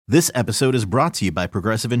This episode is brought to you by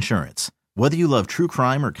Progressive Insurance. Whether you love true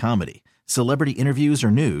crime or comedy, celebrity interviews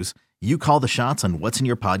or news, you call the shots on what's in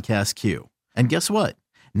your podcast queue. And guess what?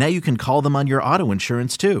 Now you can call them on your auto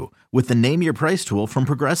insurance too with the Name Your Price tool from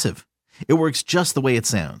Progressive. It works just the way it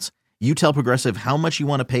sounds. You tell Progressive how much you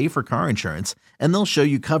want to pay for car insurance, and they'll show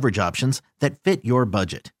you coverage options that fit your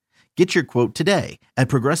budget. Get your quote today at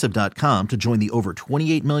Progressive.com to join the over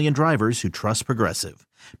 28 million drivers who trust Progressive.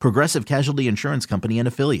 Progressive Casualty Insurance Company and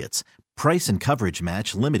Affiliates. Price and coverage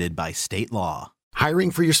match limited by state law. Hiring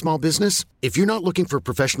for your small business? If you're not looking for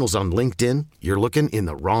professionals on LinkedIn, you're looking in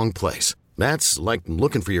the wrong place. That's like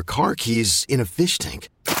looking for your car keys in a fish tank.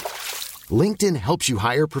 LinkedIn helps you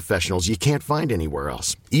hire professionals you can't find anywhere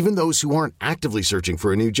else, even those who aren't actively searching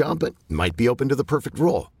for a new job but might be open to the perfect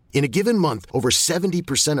role. In a given month, over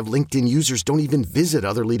 70% of LinkedIn users don't even visit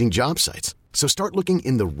other leading job sites. So start looking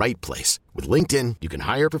in the right place. With LinkedIn, you can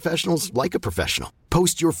hire professionals like a professional.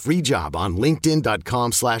 Post your free job on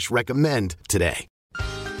linkedin.com/recommend today.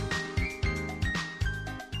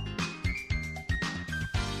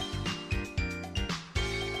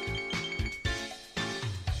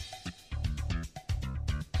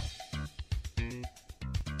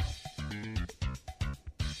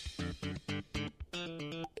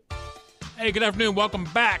 Hey, good afternoon. Welcome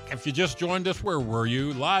back. If you just joined us, where were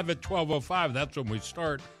you? Live at 12:05. That's when we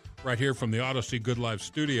start, right here from the Odyssey Good Life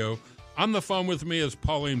studio. On the phone with me is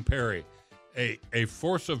Pauline Perry, a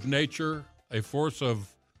force of nature, a force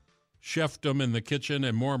of chefdom in the kitchen,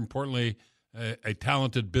 and more importantly, a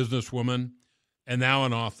talented businesswoman, and now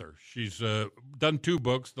an author. She's done 2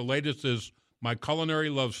 books. The latest is My Culinary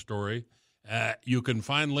Love Story. You can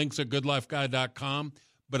find links at goodlifeguy.com,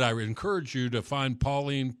 but I would encourage you to find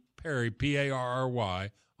Pauline Perry,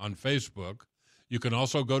 P-A-R-R-Y, on Facebook. You can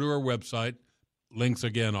also go to her website. Links,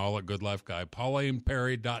 again, all at Good Life Guy,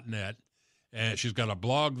 paulineperry.net. And she's got a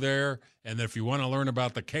blog there. And if you want to learn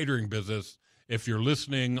about the catering business, if you're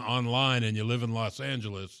listening online and you live in Los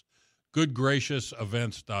Angeles,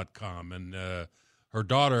 goodgraciousevents.com. And her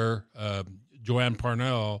daughter, Joanne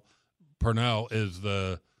Parnell, is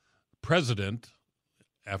the president,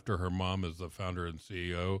 after her mom is the founder and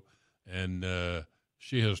CEO. And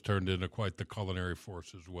she has turned into quite the culinary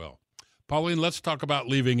force as well. Pauline, let's talk about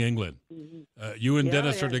leaving England. You and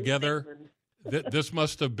Dennis are together. This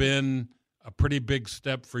must have been a pretty big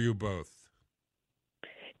step for you both.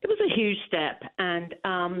 It was a huge step. And,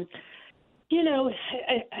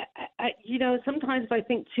 sometimes if I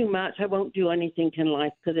think too much, I won't do anything in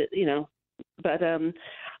life because but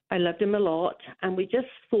I loved him a lot. And we just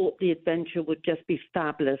thought the adventure would just be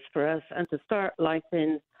fabulous for us. And to start life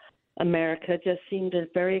in America just seemed a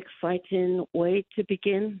very exciting way to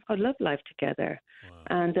begin our love life together.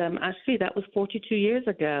 Wow. And actually, that was 42 years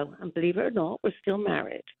ago. And believe it or not, we're still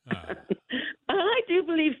married. I do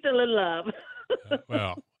believe still in love.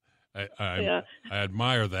 Well, I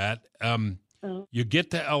admire that. You get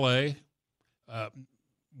to L.A.,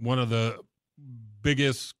 one of the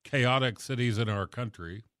biggest chaotic cities in our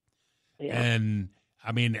country. Yeah. And,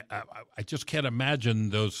 I mean, I just can't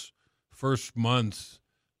imagine those first months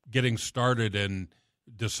getting started and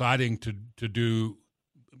deciding to do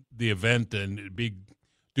the event and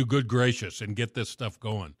do Good Gracious and get this stuff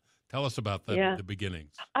going. Tell us about the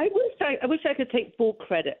beginnings. I wish I could take full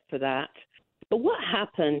credit for that. But what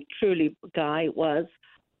happened, truly, Guy, was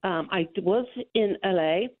I was in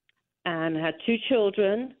L.A. and had 2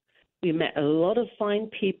 children. We met a lot of fine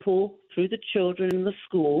people through the children in the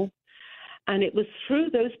school. And it was through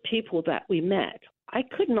those people that we met. I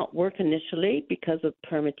could not work initially because of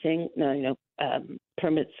permitting,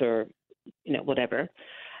 permits or, whatever.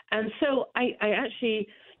 And so I actually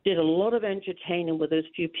did a lot of entertaining with those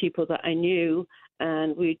few people that I knew,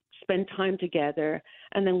 and we'd spend time together.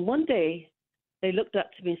 And then one day they looked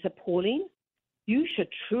up to me and said, Pauline, you should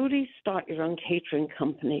truly start your own catering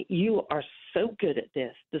company. You are so good at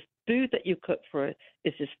this. The food that you cook for us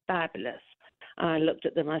is just fabulous. And I looked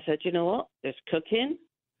at them and I said, you know what? There's cooking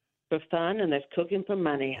for fun and there's cooking for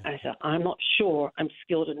money. I said, I'm not sure I'm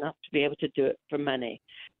skilled enough to be able to do it for money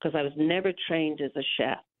because I was never trained as a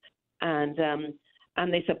chef. And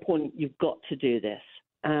they said, Pauline, you've got to do this.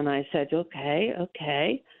 And I said, okay.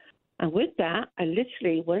 And with that, I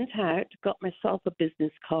literally went out, got myself a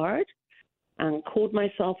business card and called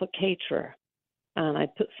myself a caterer. And I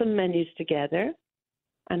put some menus together.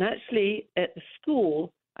 And actually at the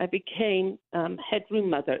school, I became head room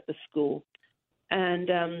mother at the school. And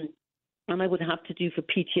I would have to do for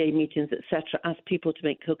PTA meetings, etc., ask people to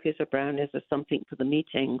make cookies or brownies or something for the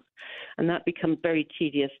meetings. And that became very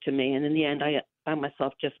tedious to me. And in the end, I found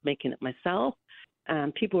myself just making it myself.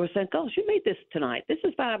 And people were saying, gosh, you made this tonight. This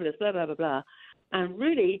is fabulous, blah, blah, blah, blah. And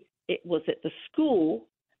really, it was at the school,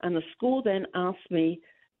 and the school then asked me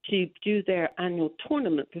to do their annual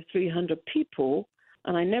tournament for 300 people,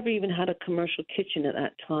 and I never even had a commercial kitchen at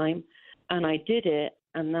that time, and I did it,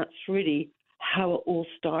 and that's really how it all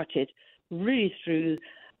started, really through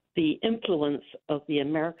the influence of the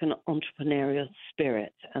American entrepreneurial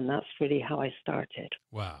spirit, and that's really how I started.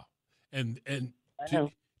 Wow. And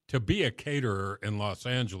to be a caterer in Los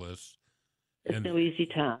Angeles, it's no easy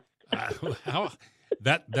task.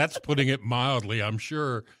 That's putting it mildly, I'm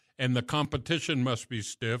sure. And the competition must be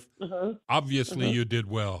stiff. Obviously, you did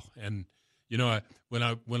well. And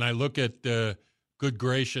when I look at Good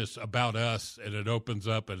Gracious About Us, and it opens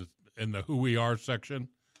up in the Who We Are section,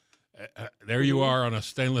 there you are on a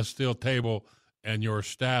stainless steel table, and your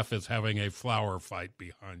staff is having a flower fight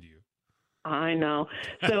behind you. I know.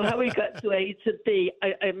 So how we got to A to B,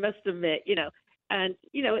 I must admit, and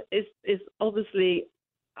it's obviously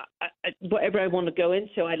whatever I want to go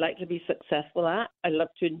into, I like to be successful at. I love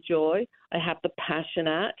to enjoy. I have the passion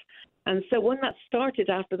at. And so when that started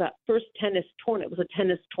after that first tennis tournament, it was a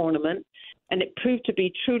tennis tournament, and it proved to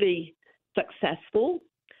be truly successful.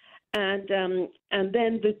 And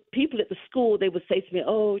then the people at the school, they would say to me,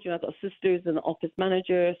 "Oh, I've got sisters and the office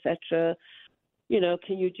manager, etc.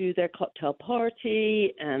 Can you do their cocktail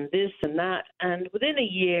party and this and that?" And within a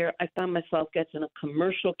year, I found myself getting a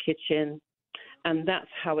commercial kitchen, and that's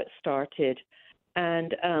how it started.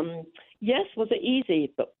 And yes, was it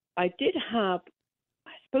easy? But I did have,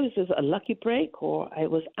 I suppose, it was a lucky break, or I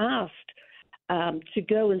was asked to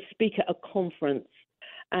go and speak at a conference.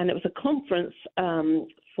 And it was a conference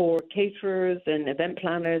for caterers and event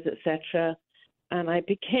planners, etc. And I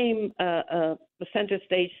became a center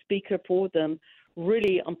stage speaker for them,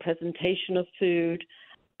 really on presentation of food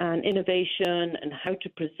and innovation and how to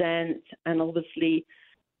present, and obviously,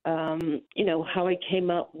 how I came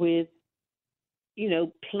up with,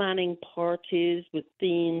 planning parties with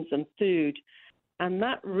themes and food. And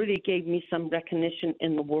that really gave me some recognition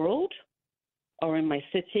in the world or in my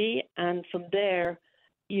city. And from there,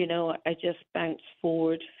 I just bounced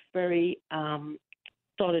forward very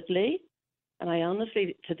solidly. And I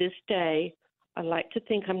honestly, to this day, I like to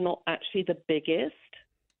think I'm not actually the biggest,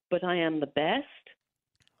 but I am the best.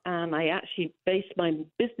 And I actually based my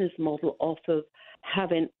business model off of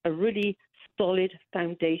having a really solid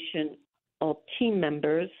foundation of team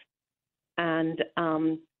members, and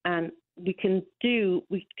we can do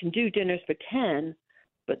dinners for 10,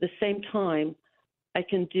 but at the same time, I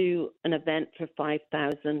can do an event for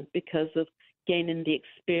 5,000 because of gaining the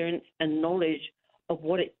experience and knowledge of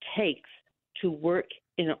what it takes to work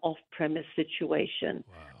in an off-premise situation.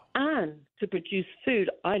 Wow. And to produce food,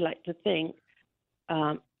 I like to think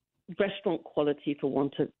restaurant quality, for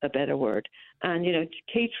want of a better word. And,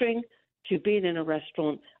 catering to being in a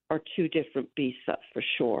restaurant are two different beasts, that's for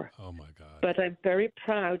sure. Oh, my God. But I'm very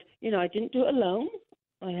proud. I didn't do it alone.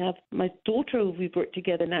 I have my daughter, who we've worked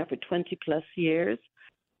together now for 20-plus years.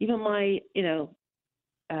 Even my,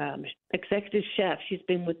 executive chef, she's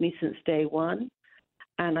been with me since day one.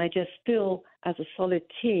 And I just feel as a solid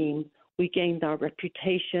team, we gained our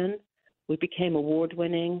reputation. We became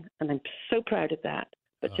award-winning, and I'm so proud of that.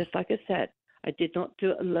 But just like I said, I did not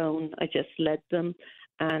do it alone. I just led them,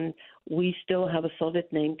 and we still have a solid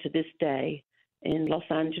name to this day in Los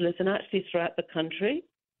Angeles and actually throughout the country.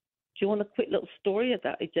 Do you want a quick little story of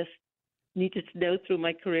that I just needed to know through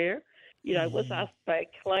my career? I was asked by a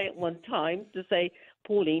client one time to say,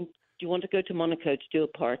 "Pauline, do you want to go to Monaco to do a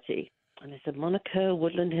party?" And I said, "Monaco,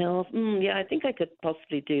 Woodland Hills, yeah, I think I could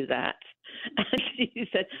possibly do that." And she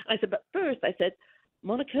said, but first, I said,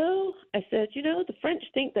 "Monaco," I said, the French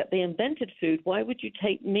think that they invented food. Why would you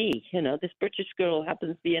take me? This British girl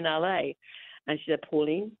happens to be in LA. And she said,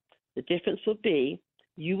 "Pauline, the difference would be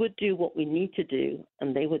you would do what we need to do,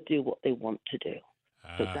 and they would do what they want to do.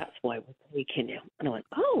 So that's why we're taking you." And I went,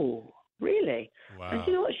 "Oh, really?" Wow. And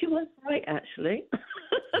you know what? She was right, actually.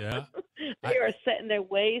 Yeah. They are set in their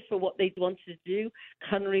ways for what they wanted to do,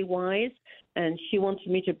 culinary-wise, and she wanted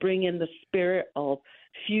me to bring in the spirit of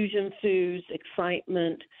fusion foods,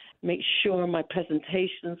 excitement, make sure my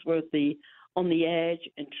presentations were on the edge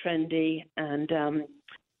and trendy,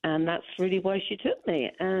 and that's really why she took me.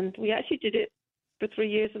 And we actually did it for 3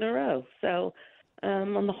 years in a row. So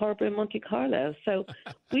on the harbor in Monte Carlo. So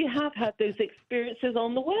we have had those experiences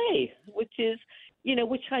on the way, which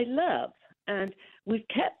I love. And we've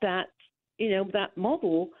kept that, that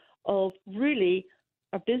model of really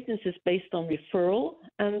our business is based on referral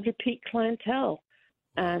and repeat clientele.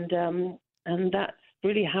 And that's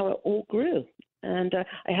really how it all grew. And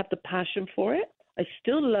I have the passion for it. I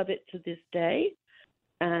still love it to this day.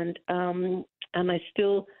 And I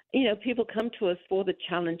still, people come to us for the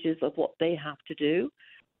challenges of what they have to do,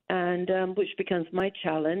 and which becomes my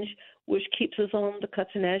challenge, which keeps us on the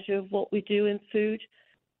cutting edge of what we do in food,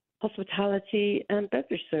 hospitality, and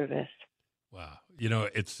beverage service. Wow.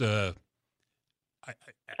 It's and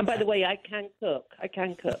by the way, I can cook.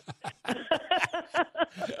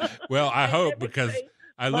 Well, I hope, because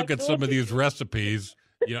I look at some of these recipes.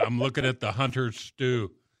 I'm looking at the hunter's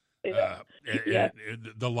stew, the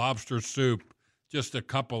lobster soup, just a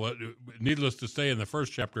couple of, needless to say, in the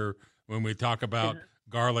first chapter, when we talk about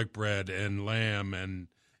garlic bread and lamb, and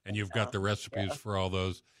you've got the recipes for all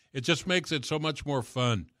those, it just makes it so much more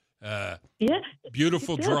fun.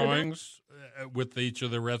 Beautiful drawings with each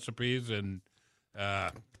of the recipes, and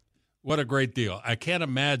what a great deal. I can't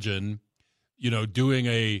imagine, doing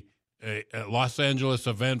a Los Angeles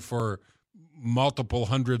event for multiple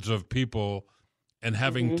hundreds of people and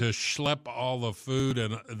having to schlep all the food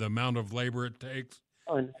and the amount of labor it takes.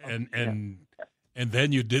 And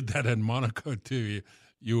then you did that in Monaco too.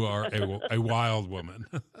 You are a wild woman.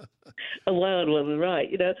 A wild woman, right?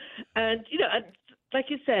 And like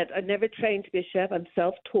you said, I never trained to be a chef. I'm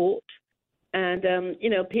self-taught, and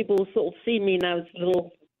people sort of see me now as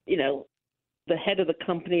little, the head of the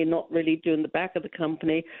company, and not really doing the back of the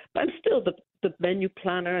company. But I'm still the menu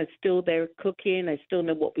planner. I'm still there cooking. I still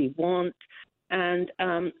know what we want, and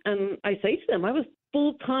I say to them, I was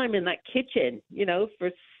full time in that kitchen,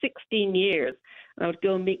 for 16 years. And I would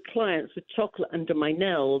go and meet clients with chocolate under my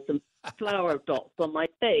nails and flour dots on my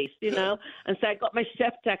face, and say, I got my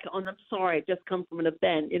chef jacket on. I'm sorry, I just come from an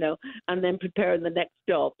event, and then preparing the next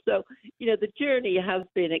job. So, the journey has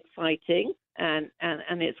been exciting, and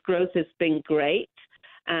its growth has been great.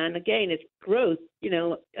 And again, its growth,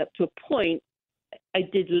 up to a point, I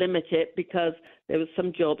did limit it because there was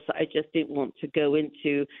some jobs that I just didn't want to go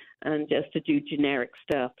into and just to do generic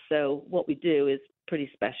stuff. So what we do is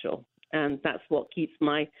pretty special, and that's what keeps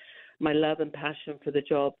my love and passion for the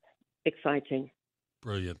job exciting.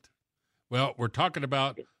 Brilliant. Well, we're talking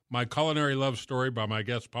about My Culinary Love Story by my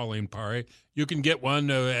guest, Pauline Guy. You can get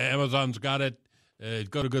one. Amazon's got it.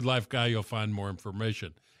 Go to Good Life Guy. You'll find more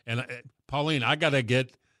information. And Pauline, I got to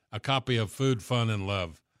get a copy of Food, Fun, and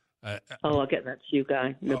Love. I'll get that to you,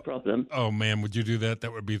 Guy. No problem. Oh, man, would you do that?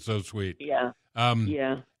 That would be so sweet. Yeah.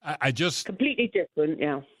 I just... Completely different,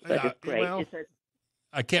 yeah. But it's great. Well,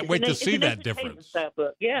 I can't wait to see that difference.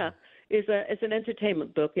 Book. Yeah. It's an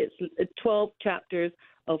entertainment book. It's 12 chapters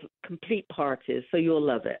of complete parties, so you'll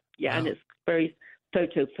love it. Yeah, and it's very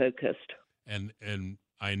photo-focused. And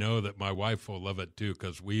I know that my wife will love it, too,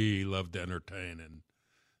 because we love to entertain, and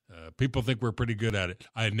people think we're pretty good at it.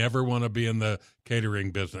 I never want to be in the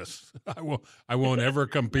catering business. I won't ever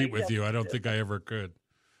compete with you. I don't think I ever could.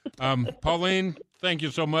 Pauline, thank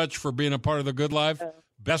you so much for being a part of The Good Life.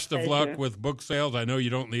 Best of luck with book sales. I know you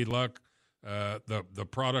don't need luck. The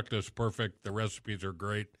product is perfect. The recipes are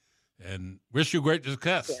great. And wish you great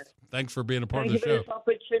success. Yes. Thanks for being a part of the show. Thank you for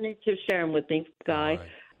this opportunity to share them with me, Guy. Right.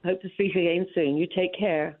 Hope to see you again soon. You take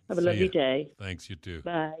care. Have a lovely day. Thanks, you too.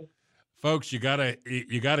 Bye. Folks, you gotta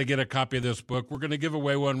get a copy of this book. We're going to give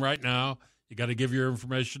away one right now. You got to give your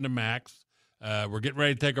information to Max. We're getting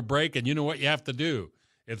ready to take a break, and you know what you have to do.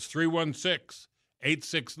 It's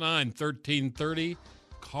 316-869-1330.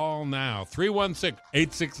 Call now.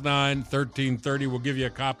 316-869-1330. We'll give you a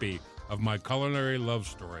copy of My Culinary Love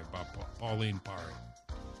Story by Pauline Guy.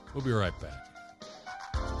 We'll be right back.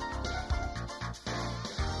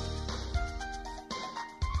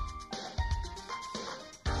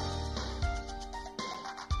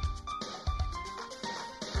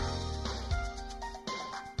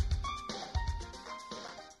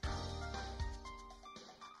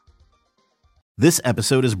 This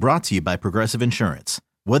episode is brought to you by Progressive Insurance.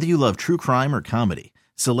 Whether you love true crime or comedy,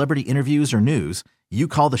 celebrity interviews or news, you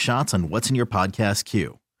call the shots on what's in your podcast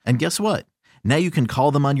queue. And guess what? Now you can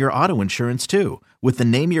call them on your auto insurance too with the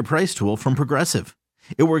Name Your Price tool from Progressive.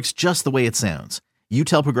 It works just the way it sounds. You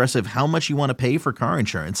tell Progressive how much you want to pay for car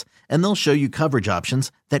insurance, and they'll show you coverage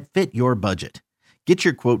options that fit your budget. Get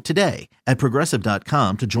your quote today at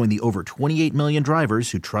Progressive.com to join the over 28 million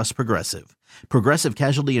drivers who trust Progressive. Progressive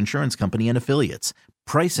Casualty Insurance Company and Affiliates.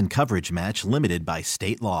 Price and coverage match limited by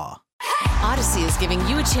state law. Odyssey is giving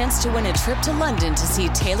you a chance to win a trip to London to see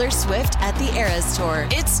Taylor Swift at the Eras Tour.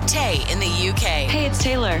 It's Tay in the UK. Hey, it's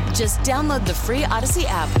Taylor. Just download the free Odyssey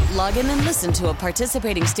app, log in and listen to a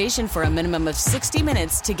participating station for a minimum of 60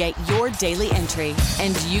 minutes to get your daily entry.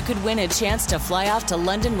 And you could win a chance to fly off to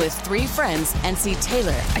London with 3 friends and see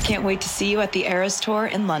Taylor. I can't wait to see you at the Eras Tour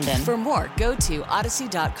in London. For more, go to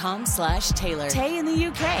odyssey.com/Taylor. Tay in the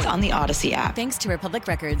UK. It's on the Odyssey app. Thanks to Republic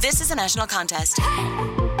Records. This is a national contest.